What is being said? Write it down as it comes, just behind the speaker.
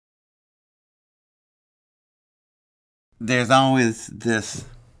there's always this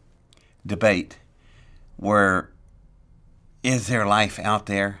debate where, is there life out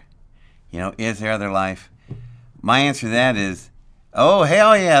there? Is there other life? My answer to that is, oh,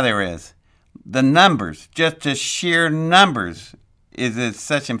 hell yeah, there is. The numbers, just the sheer numbers, is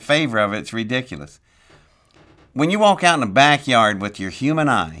such in favor of it, it's ridiculous. When you walk out in the backyard with your human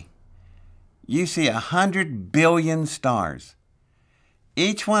eye, you see 100 billion stars.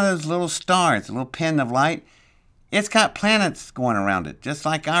 Each one of those little stars, a little pin of light, it's got planets going around it, just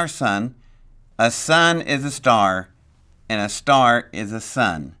like our sun. A sun is a star, and a star is a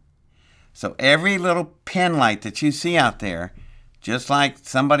sun. So every little pin light that you see out there, just like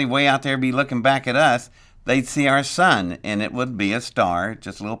somebody way out there be looking back at us, they'd see our sun, and it would be a star,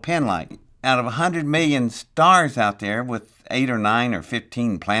 just a little pin light. Out of 100 million stars out there with 8 or 9 or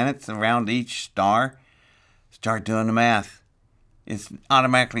 15 planets around each star, start doing the math. It's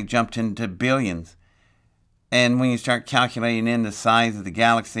automatically jumped into billions. And when you start calculating in the size of the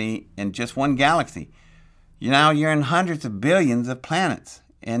galaxy in just one galaxy, you're in hundreds of billions of planets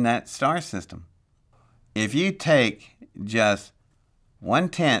in that star system. If you take just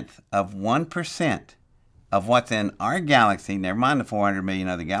 0.1% of what's in our galaxy, never mind the 400 million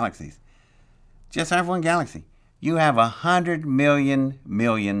other galaxies, just our one galaxy, you have 100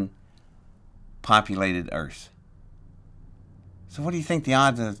 million populated Earths. So what do you think the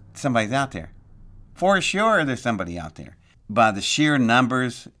odds of somebody's out there? For sure there's somebody out there. By the sheer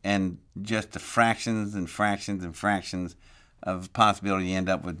numbers and just the fractions and fractions and fractions of possibility you end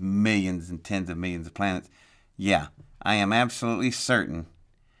up with millions and tens of millions of planets, yeah, I am absolutely certain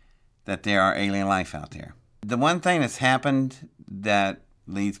that there are alien life out there. The one thing that's happened that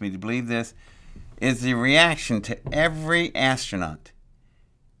leads me to believe this is the reaction to every astronaut.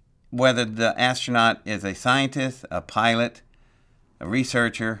 Whether the astronaut is a scientist, a pilot, a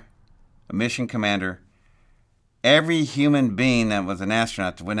researcher, a mission commander, every human being that was an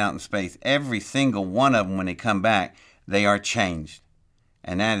astronaut that went out in space, every single one of them, when they come back, they are changed.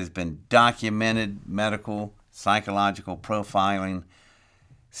 And that has been documented, medical, psychological profiling,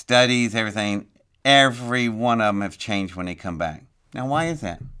 studies, everything. Every one of them have changed when they come back. Now, why is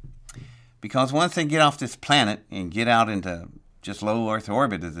that? Because once they get off this planet and get out into just low Earth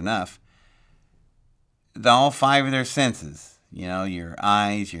orbit is enough, all 5 of their senses, your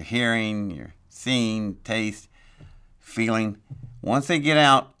eyes, your hearing, your seeing, taste, feeling, once they get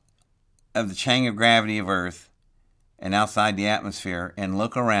out of the chain of gravity of Earth and outside the atmosphere and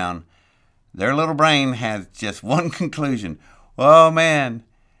look around, their little brain has just one conclusion. Oh man,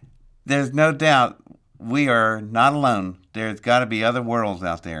 there's no doubt we are not alone. There's got to be other worlds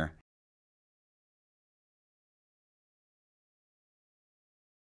out there.